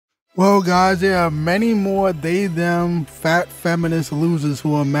Well, guys, there are many more they-them fat feminist losers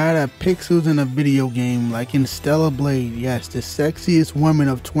who are mad at pixels in a video game, like in Stellar Blade. Yes, the sexiest woman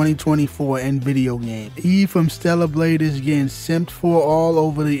of 2024 in video game. Eve from Stellar Blade is getting simped for all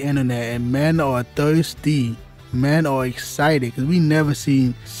over the internet, and men are thirsty. Men are excited because we never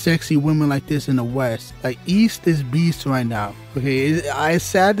seen sexy women like this in the West. Like, East is beast right now. Okay, it's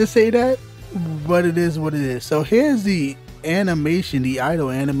sad to say that, but it is what it is. So here's the animation, the idol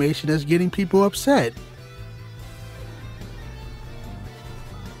animation that's getting people upset.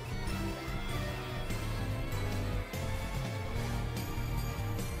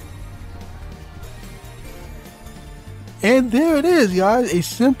 And there it is, guys, a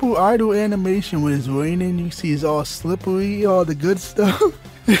simple idle animation when it's raining. You see it's all slippery, all the good stuff.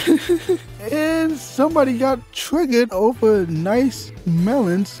 And somebody got triggered over nice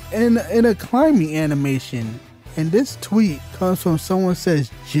melons in a climbing animation. And this tweet comes from someone says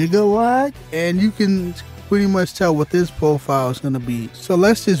Jigalag, and you can pretty much tell what this profile is going to be. So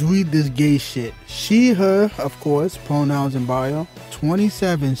let's just read this gay shit. She, her, of course, pronouns in bio.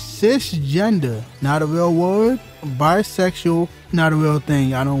 27, cisgender, not a real word. Bisexual, not a real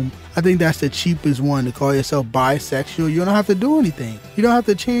thing. I think that's the cheapest one, to call yourself bisexual. You don't have to do anything. You don't have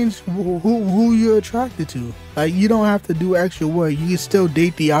to change who you're attracted to. Like, you don't have to do extra work. You can still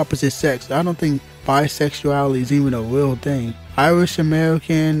date the opposite sex. I don't think bisexuality is even a real thing. Irish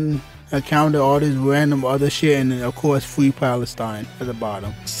American, accounted, all this random other shit, and then of course Free Palestine at the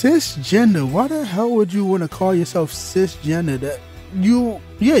bottom. Cisgender, why the hell would you want to call yourself cisgender? That you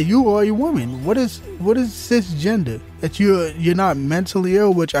are a woman. What is cisgender? That you're not mentally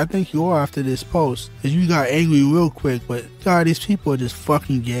ill, which I think you are after this post, because you got angry real quick. But God, these people are just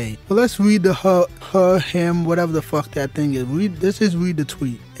fucking gay. But let's read the her, him, whatever the fuck that thing is. Read the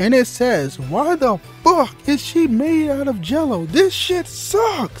tweet, and it says, "Why the fuck is she made out of jello? This shit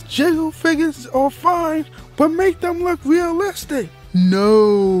sucks. Jiggle figures are fine, but make them look realistic."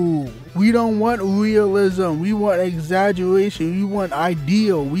 No, we don't want realism. We want exaggeration. We want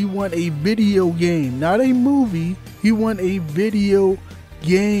ideal. We want a video game, not a movie. We want a video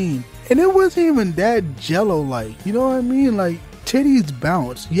game. And it wasn't even that jello-like. You know what I mean? Like, titties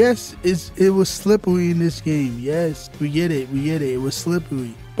bounce. Yes, it was slippery in this game. Yes, we get it. It was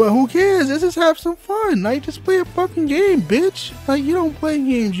slippery. But who cares? Let's just have some fun. Like, just play a fucking game, bitch. Like, you don't play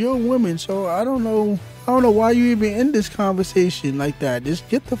games. You're a woman, so I don't know why you even in this conversation like that. Just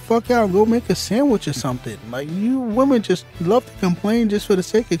get the fuck out and go make a sandwich or something. Like, you women just love to complain just for the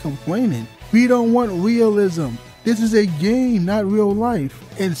sake of complaining. We don't want realism. This is a game, not real life.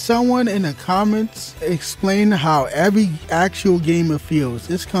 And someone in the comments explained how every actual gamer feels.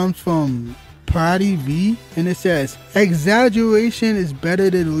 This comes from Patty V, and it says, exaggeration is better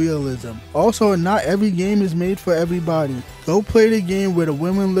than realism. Also, not every game is made for everybody. Go play the game where the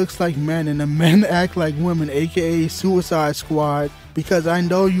women looks like men and the men act like women, aka Suicide Squad, because I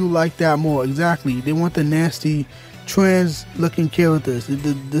know you like that more. Exactly. They want the nasty trans looking characters,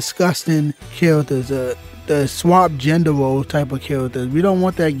 the disgusting characters, the swap gender role type of characters. We don't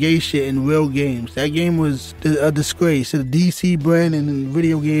want that gay shit in real games. That game was a disgrace to the DC brand and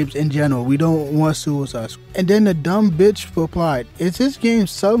video games in general. We don't want Suicide Squad. And then the dumb bitch replied, is this game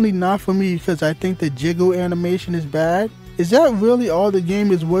suddenly not for me because I think the jiggle animation is bad? Is that really all the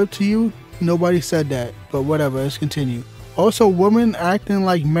game is worth to you? Nobody said that, but whatever, let's continue. Also, women acting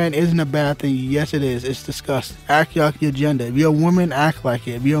like men isn't a bad thing. Yes, it is. It's disgusting. Act like your gender. If you're a woman, act like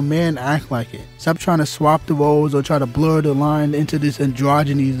it. If you're a man, act like it. Stop trying to swap the roles or try to blur the line into this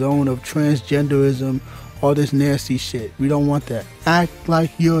androgyny zone of transgenderism, all this nasty shit. We don't want that. Act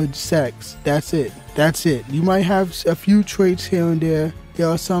like your sex. That's it. You might have a few traits here and there. There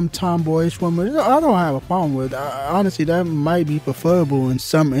are some tomboyish women I don't have a problem with. Honestly, that might be preferable in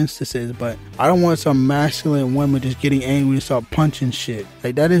some instances, but I don't want some masculine women just getting angry and start punching shit.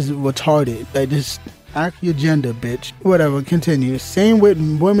 Like, that is retarded. Like, just act your gender, bitch. Whatever, continue. Same with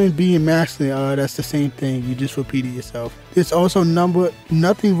women being masculine. That's the same thing. You just repeated yourself. There's also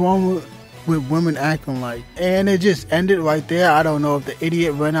nothing wrong with women acting like. And it just ended right there. I don't know if the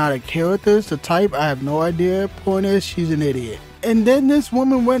idiot ran out of characters to type. I have no idea. Point is, she's an idiot. And then this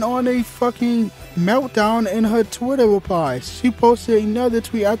woman went on a fucking meltdown in her Twitter replies. She posted another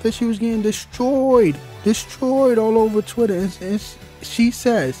tweet after she was getting destroyed all over Twitter. And she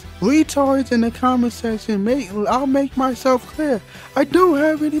says, retards in the comment section, I'll make myself clear. I don't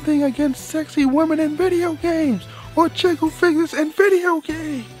have anything against sexy women in video games or jiggle figures in video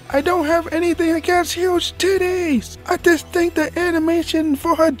games. I don't have anything against huge titties. I just think the animation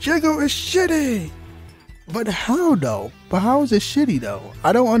for her jiggle is shitty. But how though? But how is it shitty though?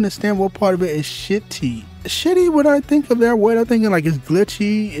 I don't understand what part of it is shitty. shitty when I think of that word. I'm thinking like it's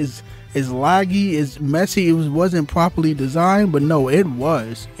glitchy, is laggy, is messy, wasn't properly designed, but no, it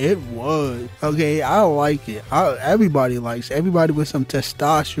was. Okay, I like it. Everybody likes it. Everybody with some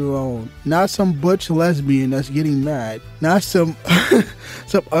testosterone, not some butch lesbian that's getting mad, not some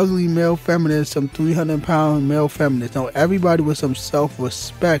some ugly male feminist, some 300-pound male feminist. No, everybody with some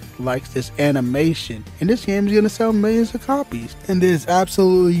self-respect likes this animation, and this game is gonna sell millions of copies. And there's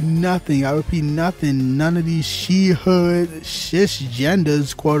absolutely nothing, I repeat, nothing, none of these she-hood,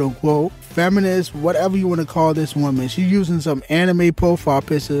 cisgenders, quote unquote, feminist, whatever you want to call this woman. She's using some anime profile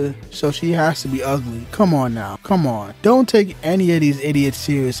picture, so she has to be ugly. Come on now, come on. Don't take any of these idiots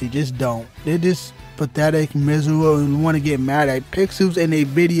seriously. Just don't. They're just pathetic, miserable, and want to get mad at pixels in a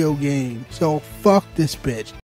video game. So fuck this bitch.